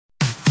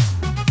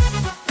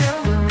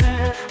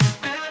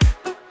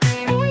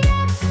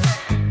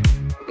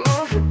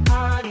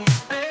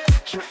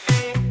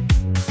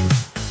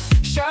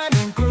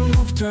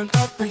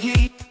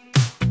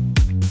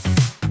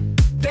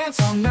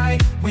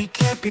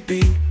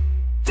be.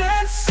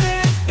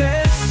 Dancing,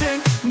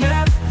 dancing,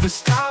 never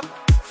stop.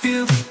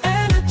 Feel the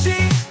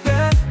energy,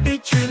 let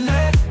it drill,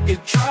 let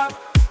it drop.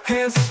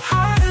 Hands up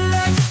high,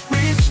 let's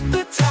reach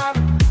the top.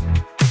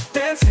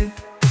 Dancing,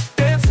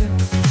 dancing,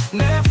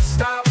 never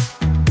stop.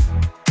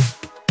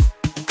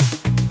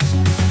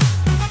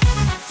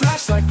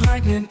 Flash like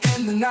lightning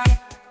in the night,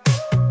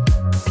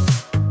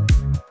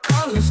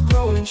 colors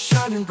glowing,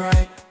 shining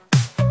bright.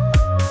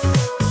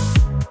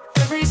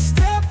 Every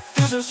step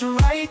feels just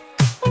right.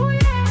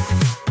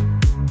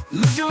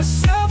 Lose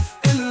yourself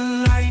in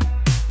the light.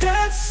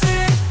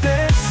 Dancing,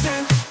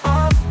 dancing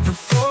on the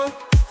floor.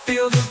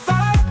 Feel the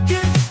vibe,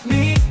 give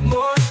me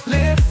more.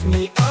 Lift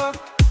me up,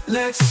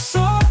 let's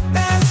soar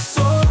and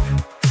soar.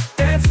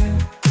 Dancing,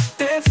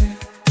 dancing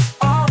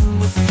on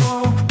the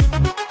floor.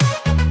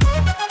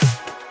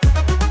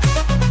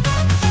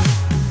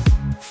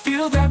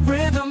 Feel that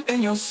rhythm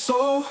in your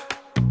soul.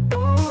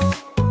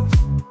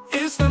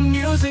 Is the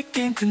music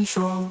in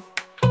control?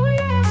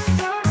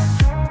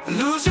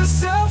 Lose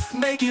yourself,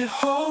 make it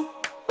whole.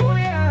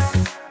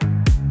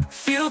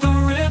 Feel the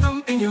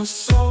rhythm in your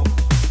soul.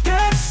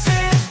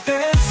 Dancing,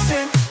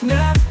 dancing,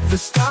 never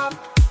stop.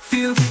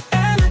 Feel the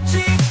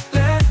energy,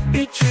 let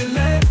it drill,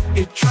 let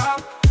it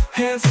drop.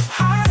 Hands up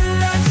high,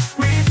 let's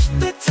reach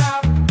the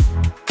top.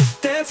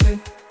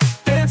 Dancing,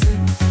 dancing,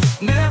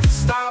 never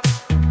stop.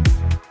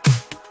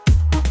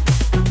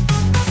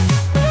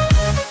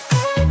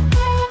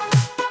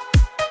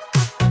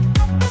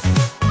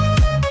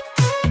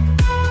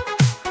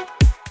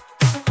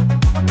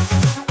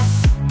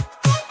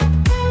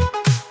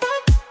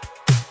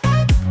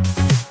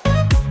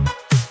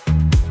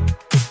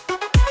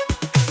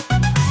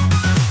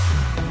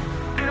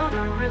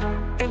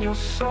 In your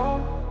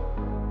soul,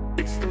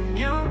 it's the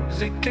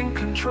music in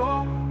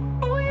control.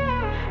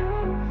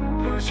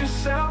 Lose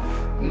yourself,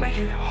 make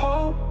it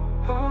whole.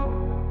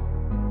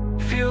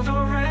 Feel the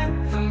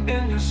rhythm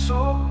in your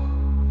soul.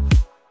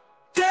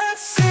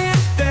 Dancing,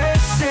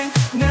 dancing,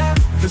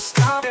 never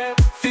stop.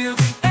 Feel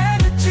the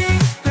energy,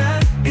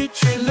 let it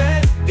drill,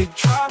 let it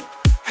drop.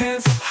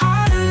 Hands up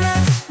high,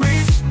 let's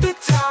reach the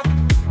top.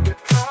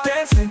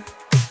 Dancing,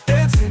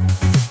 dancing,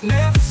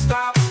 never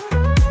stop.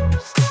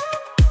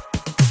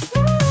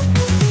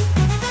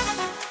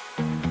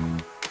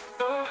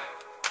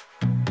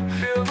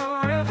 Feel the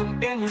rhythm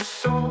in your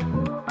soul.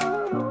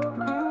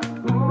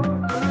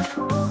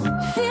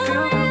 Feel the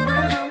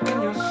rhythm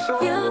in your soul.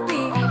 feel the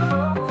beat.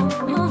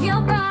 Move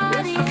your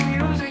body,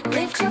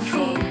 lift your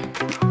feet.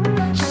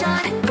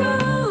 Shine and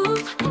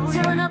groove,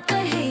 turn up the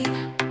heat.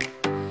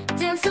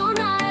 Dance all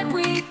night,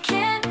 we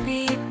can't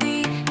be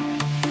beat.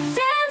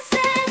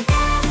 Dancing,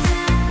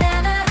 dancing,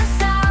 never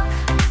stop.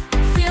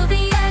 Feel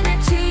the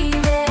energy,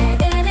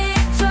 let it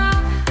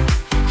drop.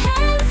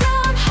 Hands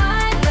up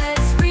high,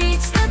 let's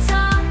reach the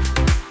top.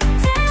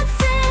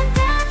 Dancing,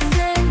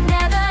 dancing,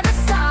 never to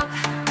stop.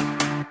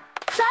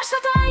 Flash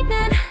like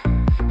lightning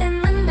in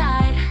the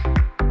night,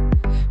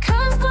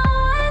 colors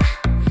glowing,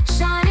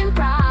 shining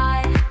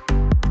bright.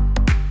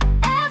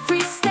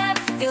 Every step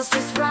feels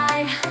just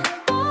right.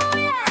 Oh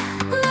yeah,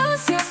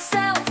 lose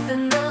yourself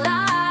in the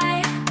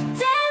light.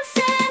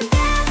 Dancing,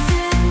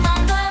 dancing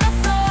on the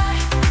floor.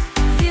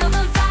 Feel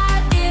the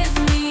vibe, give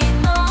me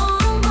no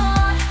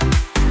more.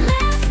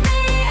 Lift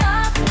me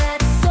up,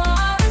 let's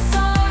soar and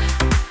soar.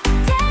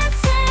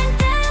 Dancing,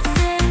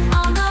 dancing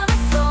on the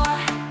floor.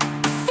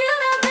 Feel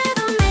that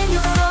rhythm in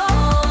your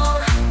soul.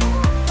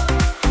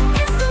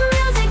 It's the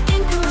music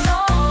in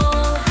control.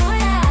 Oh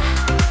yeah,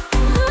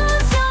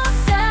 lose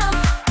yourself,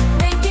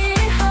 make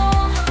it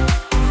whole.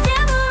 Feel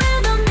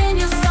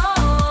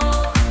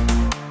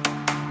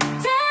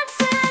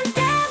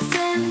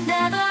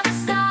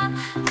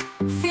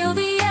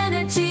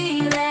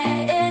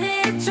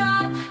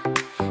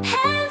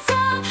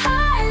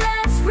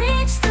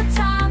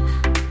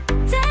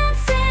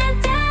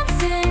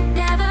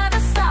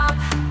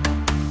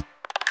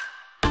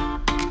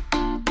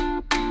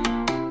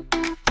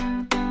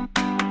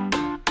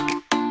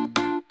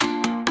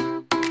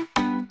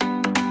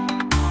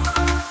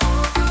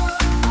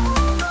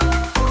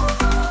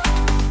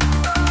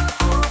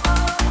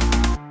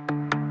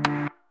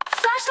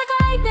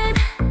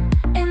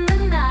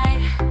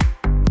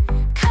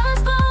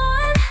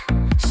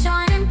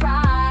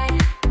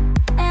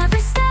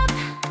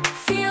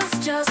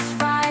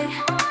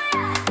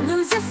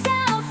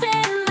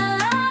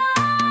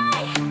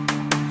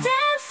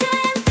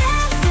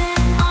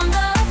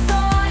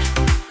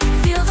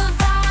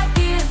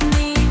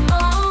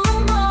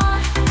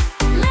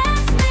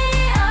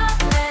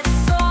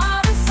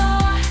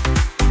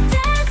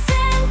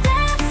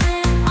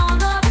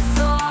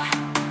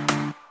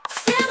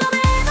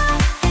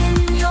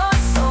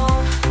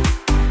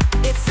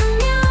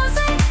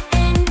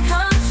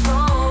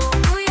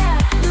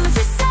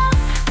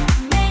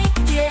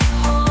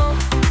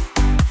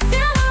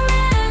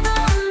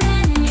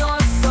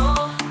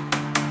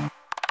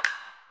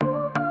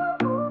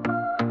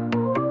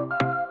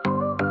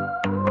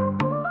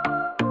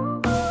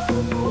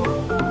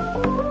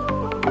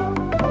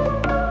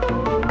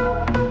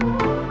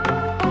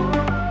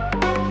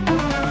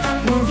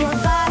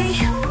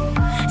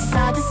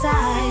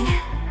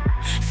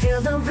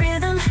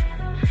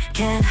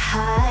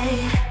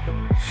hide.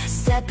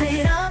 Step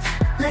it up,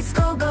 let's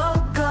go, go,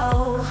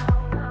 go.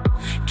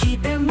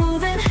 Keep it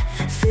moving,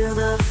 feel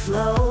the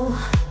flow.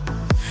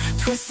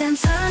 Twist and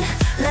turn,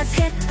 let's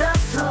hit the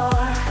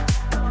floor.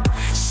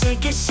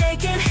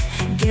 Shake it,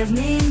 give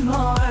me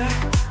more.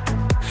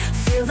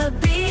 Feel the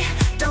beat,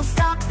 don't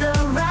stop the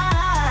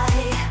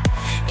ride.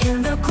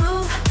 In the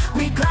groove,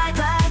 we glide,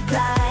 glide,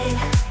 glide.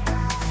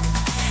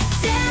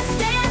 Dance,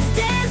 dance,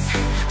 dance,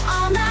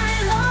 all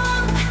night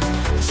long.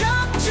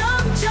 Jump,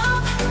 jump,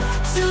 jump,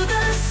 to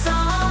the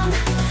song.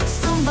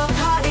 Zumba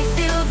party,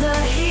 feel the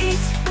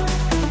heat.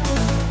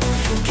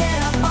 Get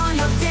up on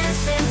your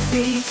dancing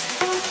feet.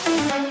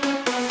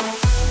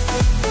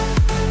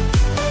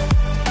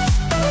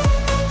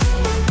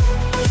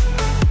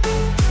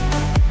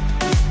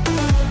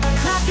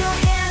 Clap your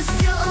hands,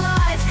 feel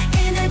alive.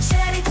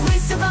 Energetic, we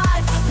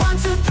survive. 1,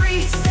 2,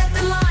 3, set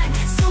the line.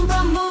 Zumba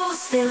moves,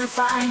 feeling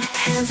fine.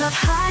 Hands up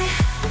high,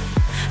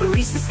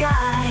 reach the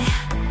sky.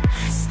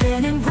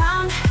 Spinning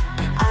round,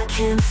 I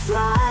can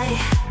fly.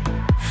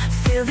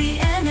 Feel the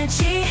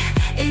energy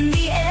in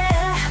the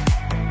air.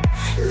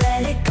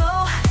 Let it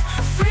go,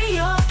 free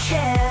your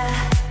care.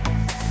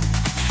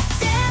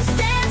 Dance,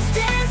 dance,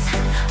 dance,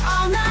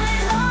 all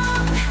night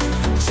long.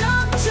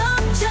 Jump,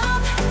 jump,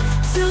 jump,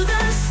 to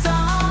the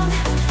song.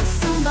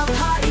 Zumba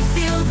party,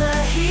 feel the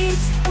heat.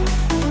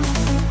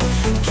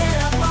 Get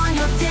up on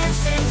your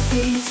dancing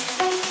feet.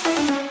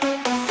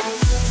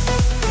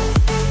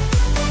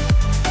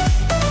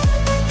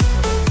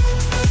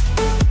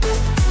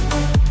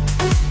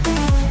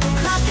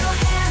 Clap your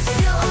hands,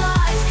 feel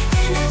alive.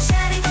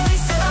 Energetic, we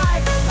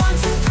survive. 1,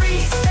 2, 3,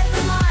 set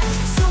the line.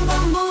 Zumba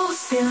moves,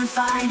 feeling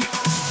fine.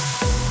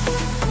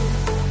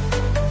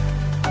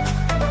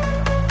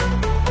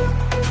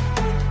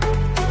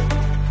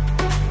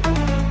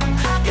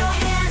 Clap your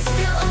hands,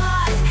 feel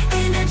alive.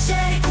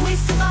 Energetic, we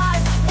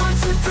survive. 1,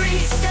 2, 3,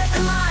 set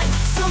the line.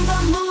 Zumba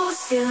moves,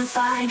 feeling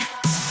fine.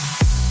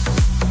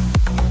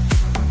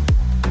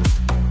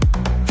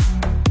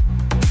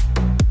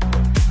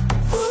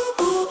 Ooh,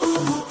 ooh, ooh,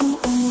 ooh, ooh,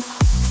 ooh.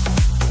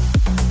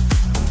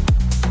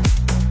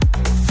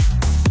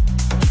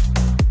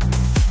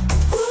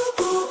 Ooh,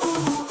 ooh,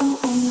 ooh, ooh,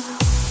 ooh.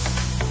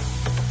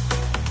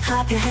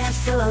 Clap your hands,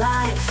 feel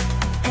alive.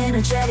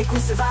 Energetic, we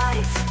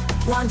survive.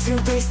 1, 2,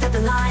 3, step the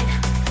line.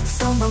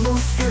 Zumba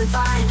moves, feeling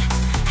fine.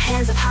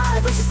 Hands up high,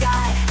 reach the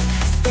sky.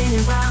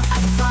 Spinning round, I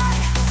can fly.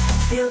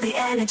 Feel the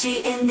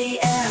energy in the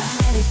air.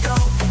 Let it go,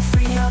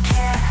 free your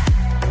care.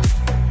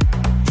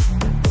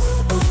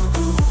 Ooh, ooh,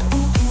 ooh,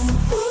 ooh, ooh.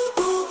 Ooh,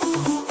 ooh,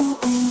 ooh, ooh,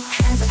 ooh, ooh.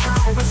 Hands up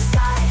high, reach the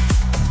sky.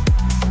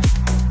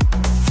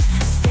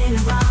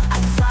 Spinning round, I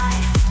can fly.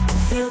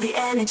 Feel the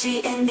energy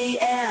in the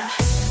air.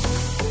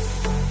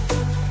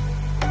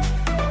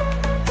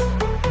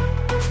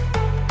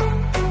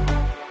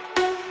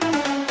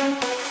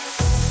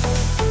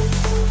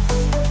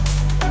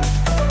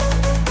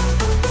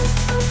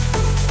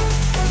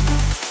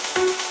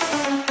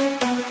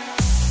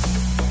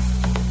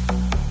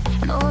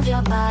 Move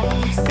your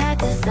body, side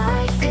to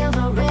side. Feel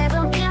the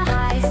rhythm, get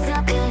high.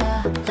 Step it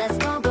up, let's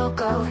go, go,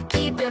 go.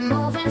 Keep it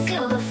moving,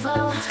 feel the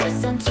flow.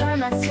 Twist and turn,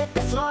 let's hit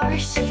the floor.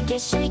 Shake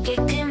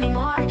it, give me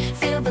more.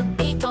 Feel the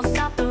beat, don't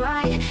stop the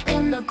ride.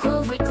 In the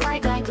groove, we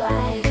glide, glide,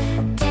 glide.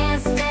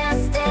 Dance,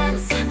 dance,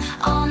 dance,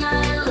 all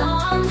night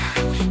long.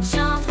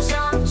 Jump,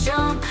 jump,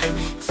 jump,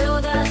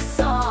 to the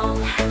song.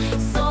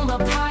 Zumba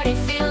party,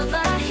 feel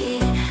the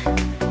heat.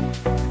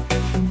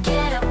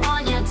 Get up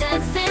on your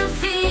dancing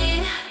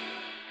feet.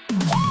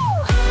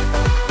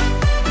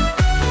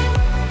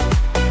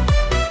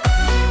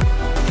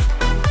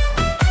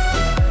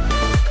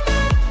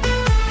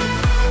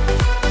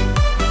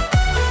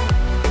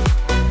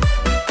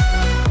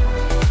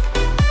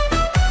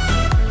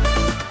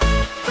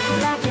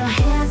 Clap your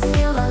hands,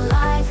 feel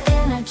alive.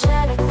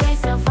 Energetic, we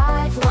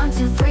survive. 1,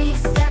 2, 3,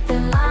 step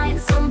in line.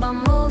 Zumba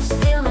moves,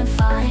 feeling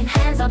fine.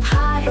 Hands up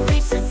high,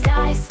 reach the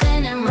sky.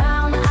 Spinning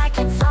round, I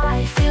can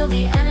fly. Feel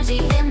the energy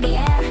in the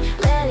air.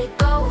 Let it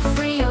go,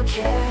 free your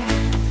care.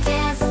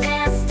 Dance,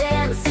 dance,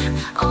 dance,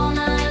 all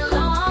night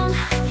long.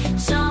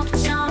 Jump,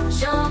 jump,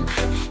 jump,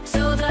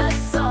 to the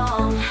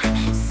song.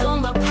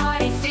 Zumba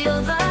party,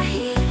 feel the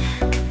heat.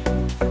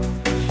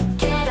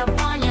 Get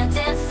up on your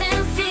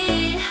dancing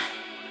feet.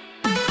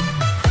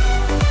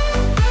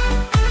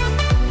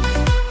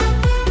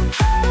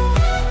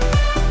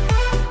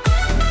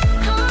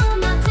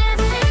 On my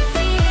dancing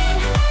feet.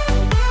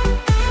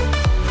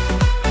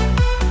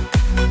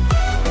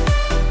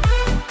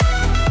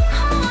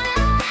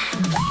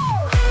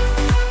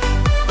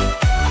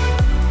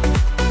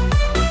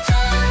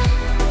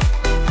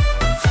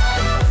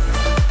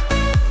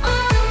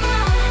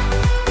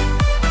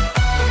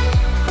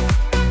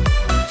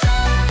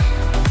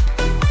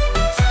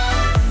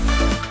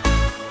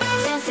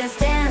 Dance, dance,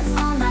 dance,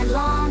 all night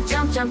long.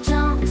 Jump, jump,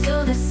 jump,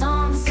 to the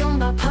song.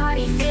 Zumba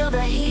party, feel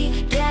the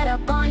heat. Get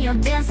up on your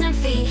dancing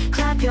feet.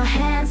 Clap your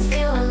hands,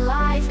 feel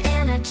alive.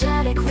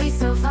 Energetic, we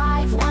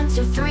survive. 1,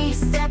 2, 3,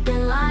 step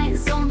in line.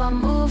 Zumba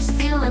moves,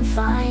 feeling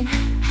fine.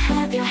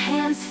 Head Clap your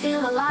hands,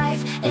 feel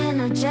alive,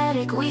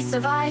 energetic, we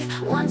survive.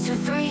 1, 2,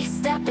 3,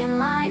 step in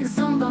line,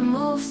 Zumba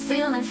moves,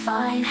 feeling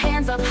fine.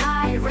 Hands up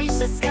high, reach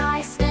the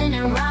sky,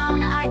 spinning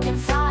round, I can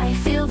fly.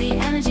 Feel the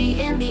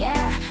energy in the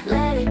air,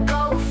 let it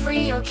go,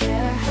 free your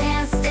care.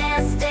 Dance,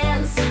 dance,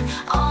 dance,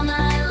 all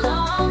night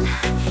long.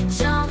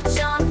 Jump,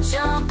 jump,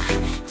 jump,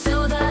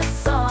 to the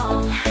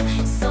song.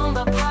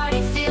 Zumba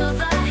party, feel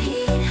the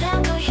heat,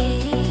 feel the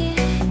heat.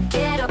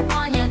 Get up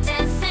on your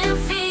dancing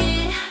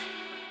feet.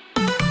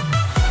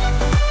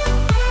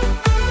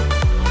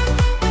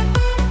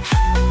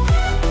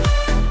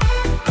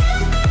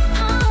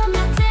 On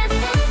my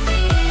dancing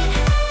feet,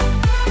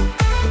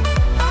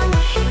 on the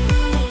heat.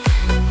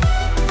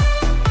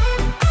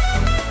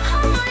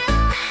 Oh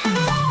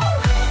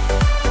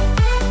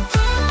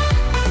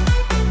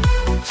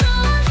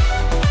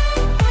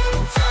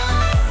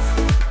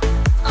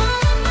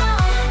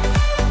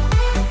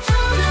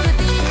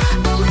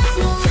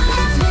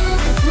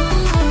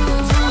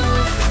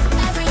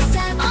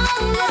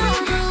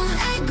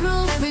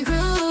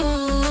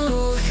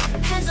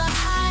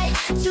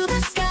to the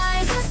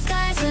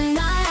sky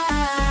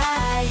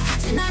tonight.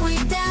 Tonight we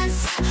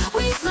dance,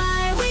 we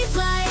fly, we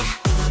fly.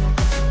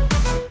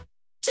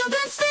 Jump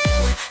and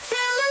spin,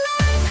 feel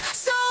alive,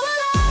 so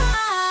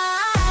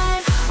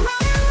alive.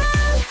 Round and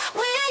round,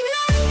 we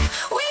ignite,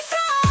 we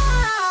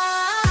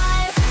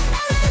thrive.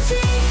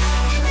 Energy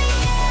in the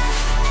air,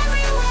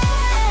 everywhere.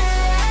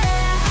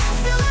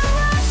 Feel the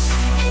rush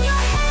in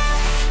your hair,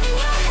 in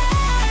your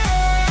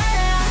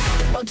hair.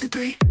 1, 2,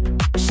 3.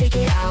 Shake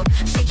it out,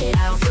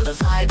 feel the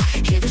vibe.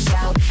 Hear the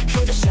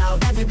shout,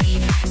 every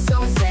beat.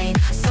 So insane,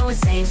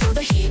 feel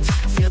the heat.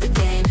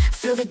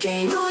 Feel the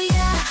game, oh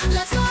yeah.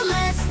 Let's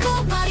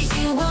go, bodies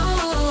you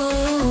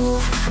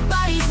move.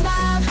 Bodies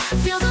vibe,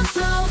 feel the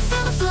flow,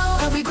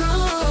 every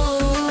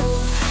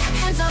groove.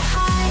 Hands up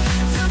high,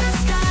 to the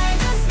sky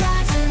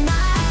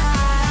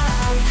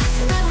tonight.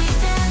 Tonight we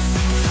dance,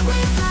 we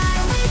fly.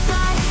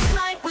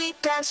 Tonight we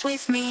dance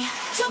with me.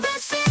 Jump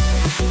and spin,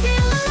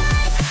 feel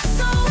alive,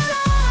 so alive.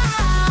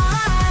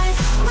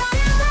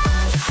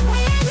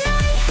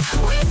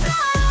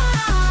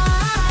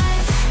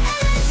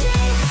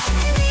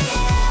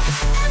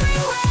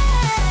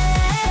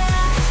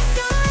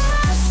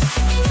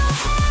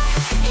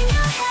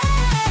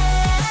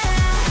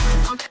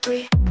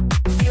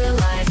 Feel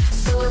alive,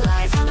 so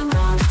alive, round and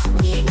round,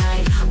 we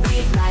ignite,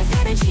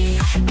 energy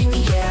in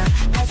the air,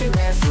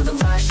 everywhere, feel the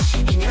rush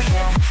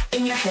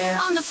in your hair,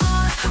 on the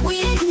floor,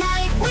 we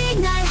ignite,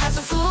 as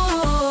a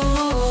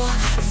fool,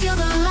 feel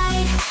the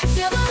light,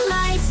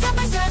 step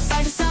by step,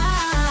 side to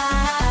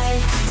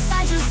side,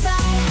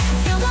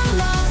 feel the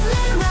love,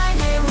 let it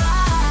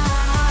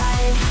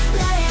ride,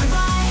 let it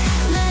ride,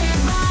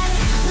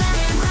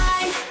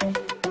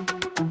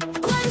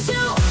 1, 2.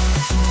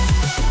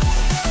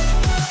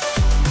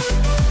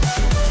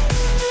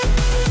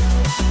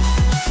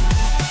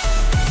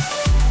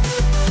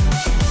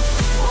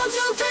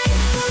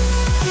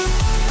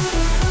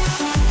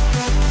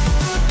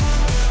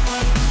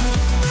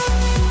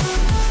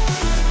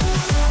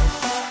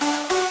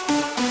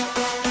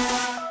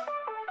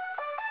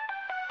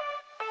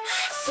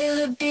 Feel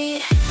the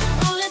beat,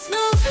 oh let's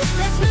move,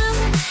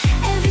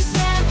 every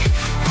step,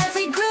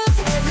 every groove,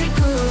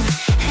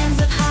 hands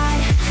up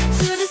high,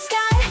 to the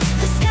sky,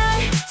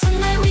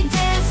 tonight we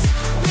dance,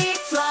 we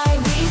fly,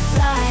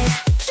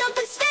 jump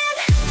and spin,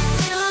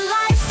 feel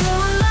alive, so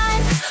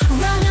alive,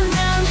 round and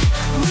round,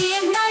 we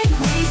ignite,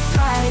 we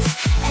thrive,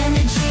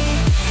 energy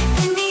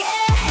in the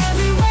air,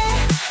 everywhere,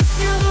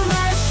 feel the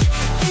rush,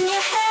 in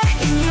your hair,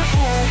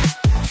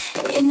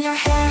 in your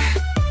hair.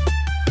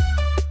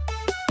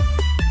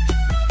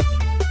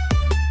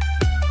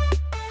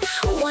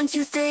 1,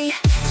 2, 3,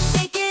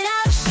 shake it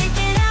out,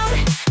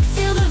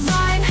 feel the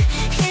vibe,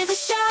 hear the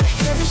shout,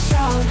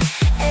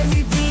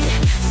 every beat,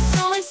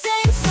 so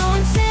insane,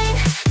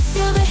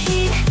 feel the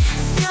heat,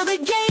 feel the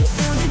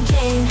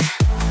game,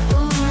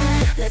 ooh,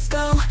 let's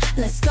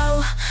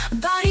go,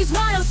 bodies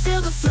wild,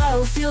 feel the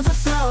flow,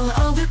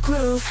 oh the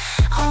groove,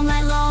 all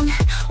night long,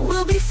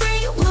 we'll be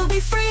free,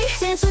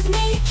 dance with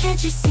me,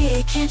 can't you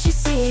see,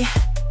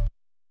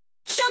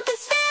 jump and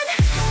spin,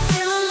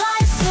 feel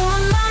alive, so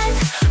alive,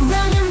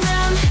 round and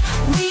round,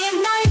 we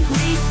ignite,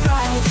 we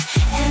thrive,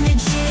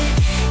 energy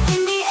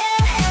in the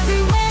air,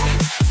 everywhere,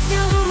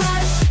 feel the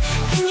rush,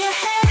 in your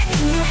hair,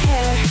 in your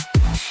hair.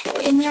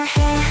 In your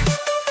hair,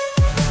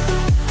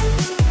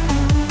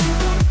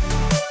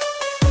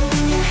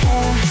 in your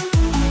hair,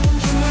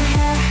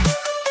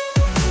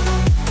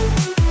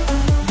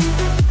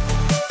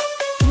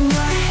 in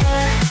your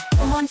hair.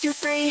 1, 2,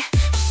 3,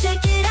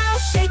 shake it out,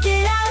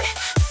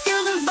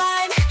 feel the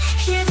vibe,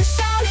 hear the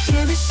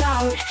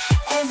shout,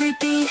 every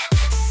beat,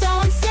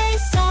 so insane,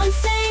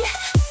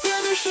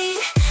 feel the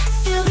heat,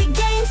 feel the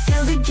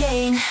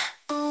game,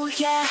 ooh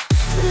yeah,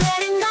 let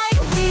it ignite,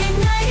 we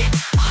ignite,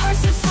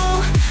 hearts are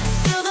full,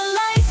 feel the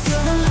light,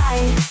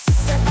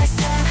 step by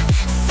step,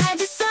 side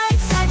to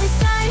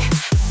side,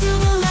 feel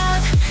the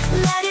love,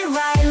 let it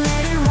ride,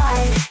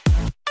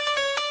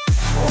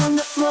 on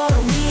the floor,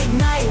 we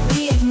ignite,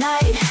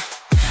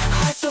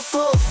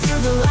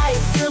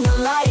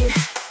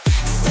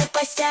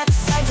 step,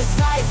 side to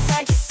side,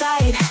 side to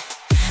side.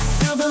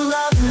 Feel the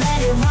love,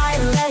 let it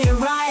ride, let it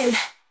ride.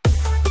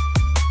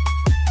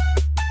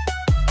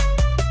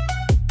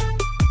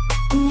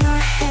 In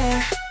your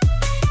hair,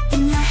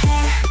 in your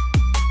hair,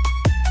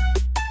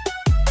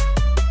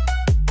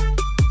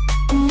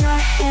 in your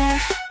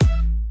hair,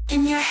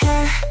 in your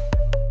hair.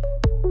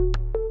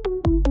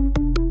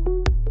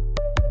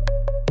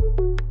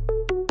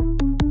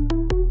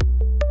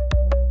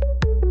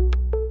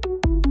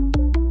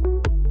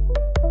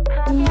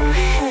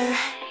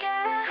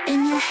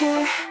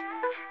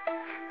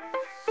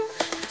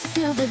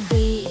 Feel the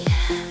beat,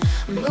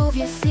 move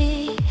your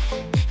feet,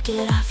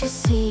 get off your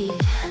seat.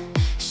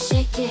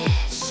 Shake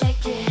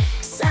it,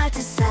 side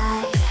to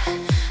side.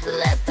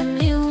 Let the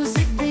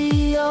music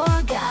be your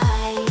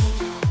guide.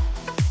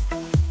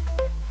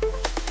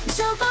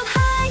 Jump up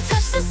high,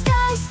 touch the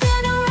sky,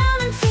 spin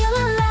around and feel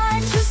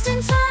alive. Twist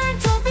and turn,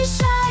 don't be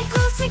shy,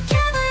 close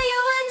together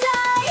you and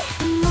I.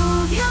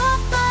 Move your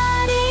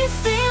body,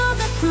 feel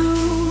the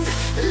groove.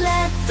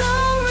 Let the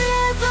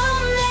rhythm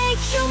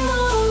make you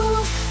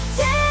move.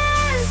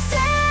 Dance,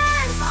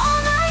 dance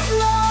all night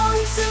long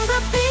to the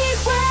beat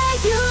where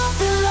you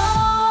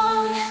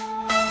belong.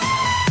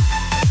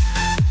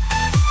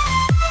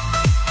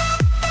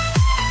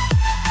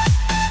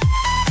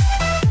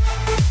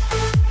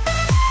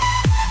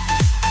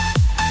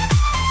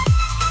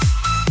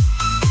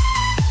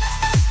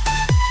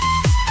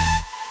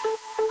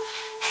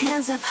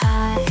 Hands up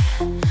high,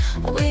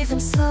 wave them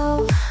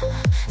slow.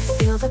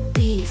 Feel the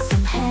beat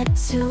from head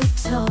to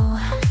toe.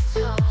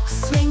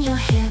 Swing your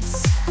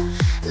hips,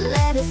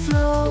 let it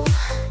flow.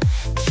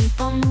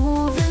 Keep on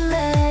moving,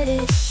 let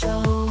it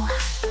show.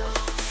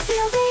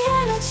 Feel the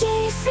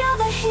energy, feel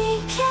the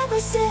heat, can't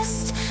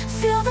resist.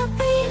 Feel the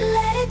beat,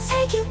 let it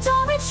take you,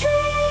 don't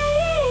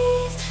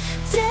retreat.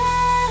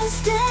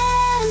 Dance,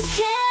 dance,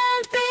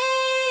 can't be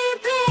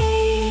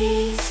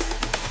beat.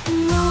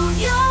 Move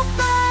your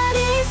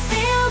body,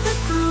 feel the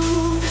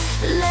groove.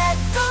 Let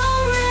the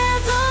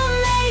rhythm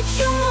make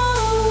you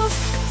move.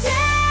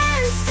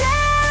 Dance,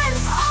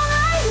 dance all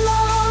night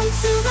long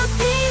to the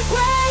beat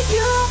where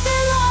you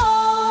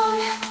belong.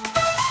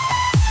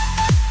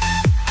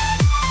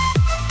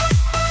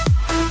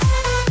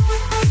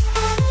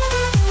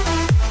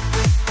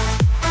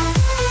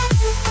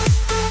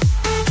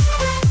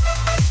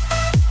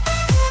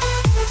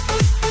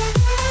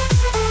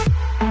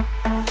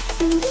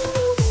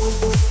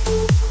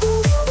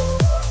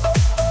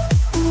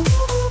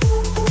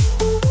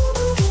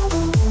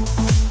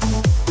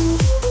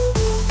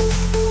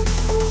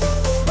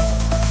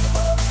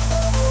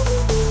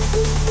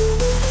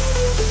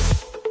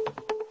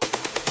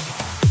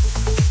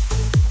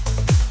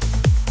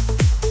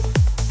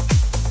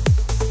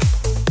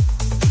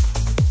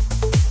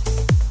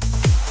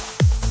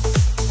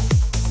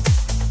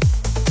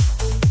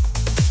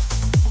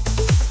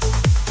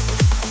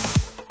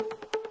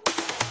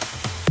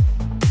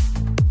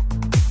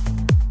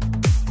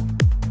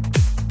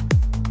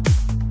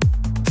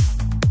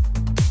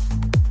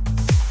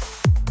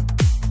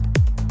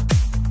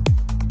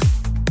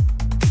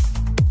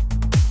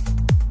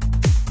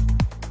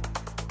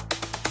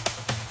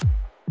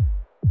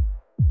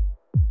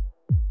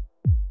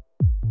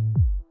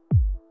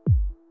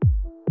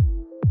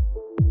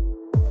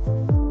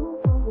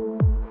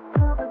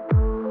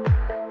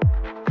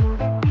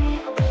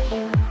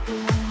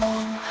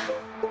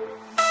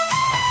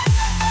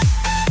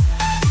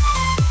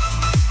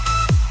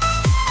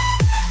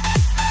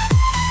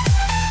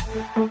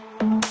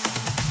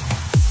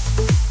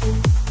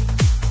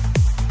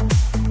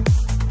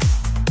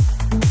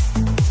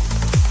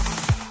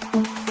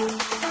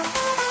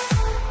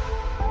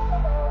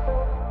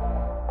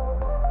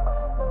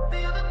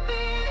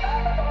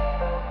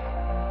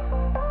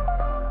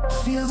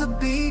 Feel the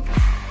beat,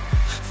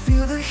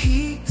 feel the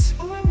heat.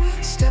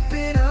 Step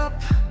it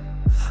up,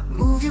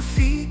 move your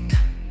feet,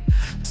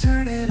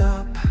 turn it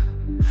up.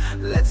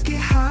 Let's get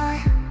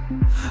high,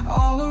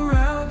 all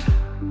around,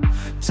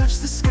 touch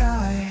the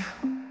sky.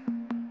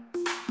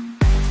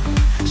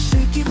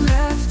 Shake it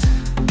left,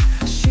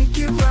 shake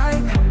it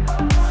right.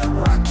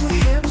 Rock your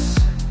hips,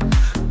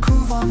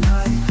 groove all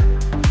night.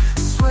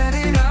 Sweat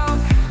it out,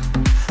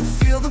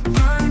 feel the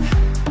burn,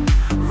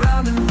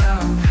 round and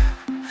round.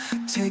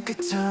 Take a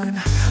turn,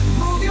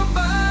 move your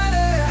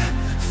body,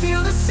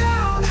 feel the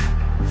sound.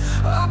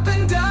 Up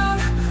and down,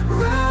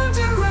 round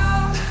and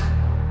round.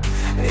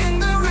 In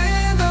the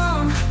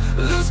rhythm,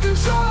 lose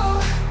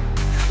control.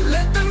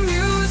 Let the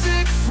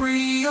music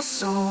free your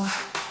soul.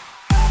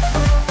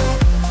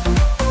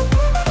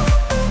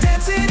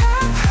 Dance it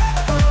up,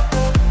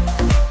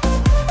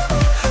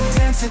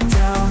 dance it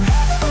down.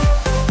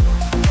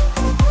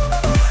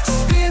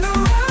 Spin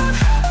around,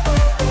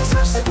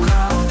 touch the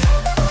ground.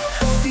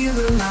 Feel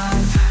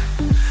alive,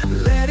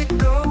 let it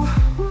go.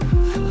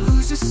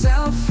 Lose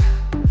yourself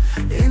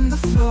in the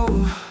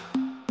flow.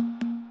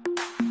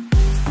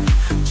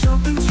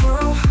 Jump and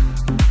twirl,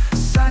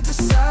 side to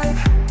side.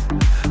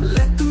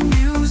 Let the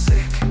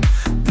music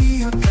be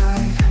your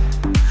guide.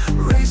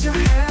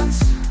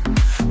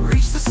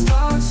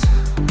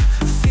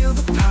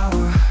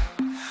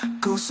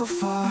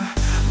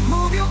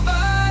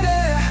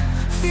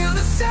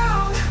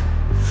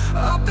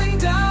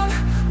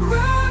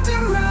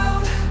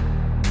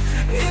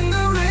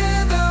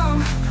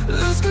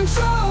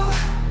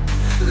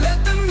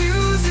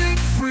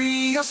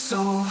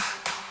 soul.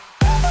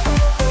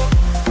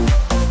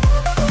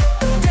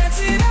 Dance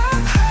it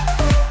up,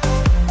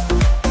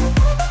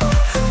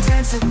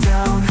 dance it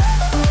down.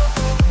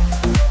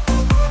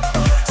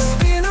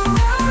 Spin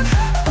around,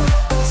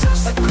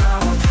 touch the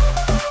ground.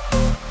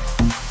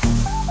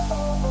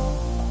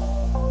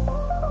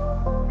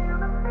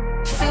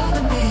 Feel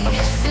the beat,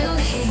 feel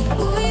the heat.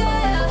 Ooh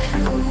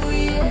yeah, ooh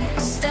yeah.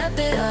 Step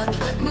it up,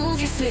 move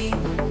your feet.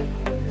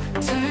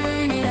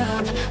 Turn it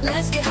up,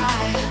 let's get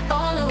high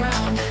all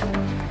around.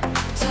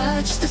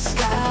 Touch the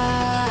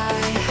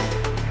sky.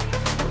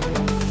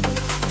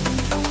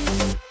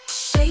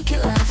 Shake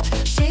it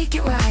left, shake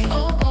it right.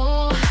 Oh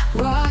oh,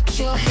 rock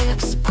your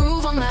hips,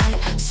 groove all night.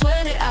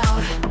 Sweat it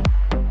out,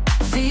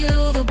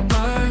 feel the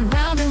burn.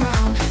 Round and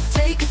round,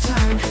 take a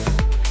turn.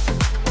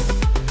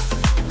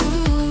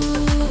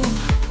 Ooh,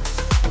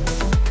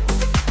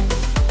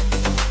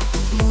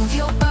 move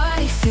your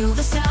body, feel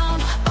the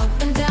sound.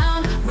 Up and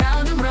down,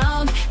 round and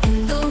round.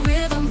 In the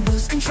rhythm,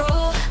 lose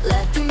control.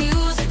 Let the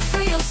music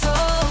free your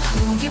soul.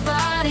 Move your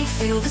body,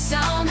 feel the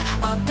sound.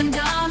 Up and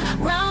down,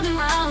 round and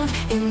round.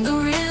 In the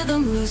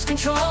rhythm, lose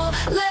control.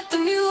 Let the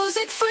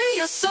music free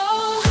your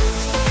soul.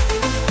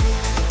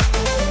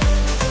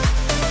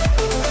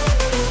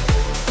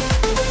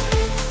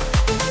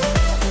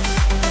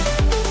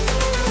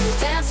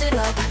 Dance it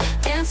up,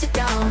 dance it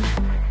down.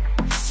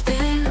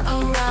 Spin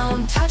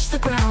around, touch the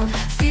ground.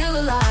 Feel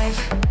alive,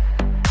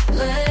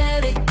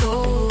 let it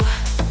go.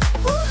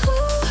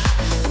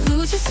 Woo-hoo.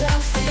 Lose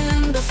yourself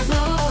in the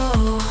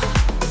flow.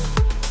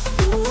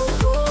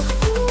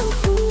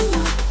 Ooh-hoo-hoo-hoo.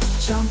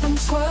 Jump and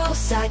twirl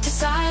side to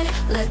side.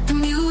 Let the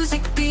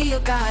music be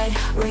your guide.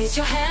 Raise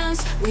your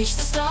hands, reach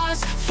the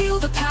stars. Feel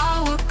the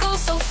power, go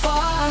so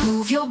far.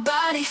 Move your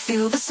body,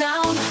 feel the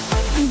sound.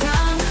 Up and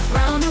down,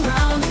 round and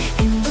round.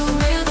 In the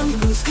rhythm,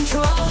 lose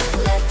control.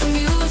 Let the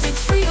music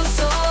free your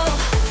soul.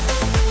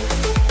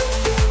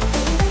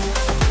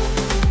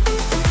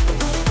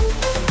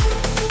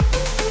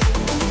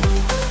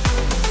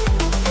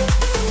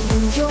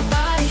 Move your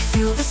body,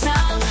 feel the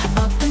sound.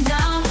 Up and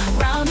down,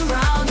 round and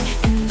round.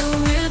 In the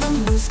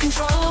rhythm, lose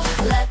control.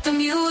 Let the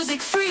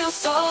music free your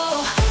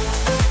soul.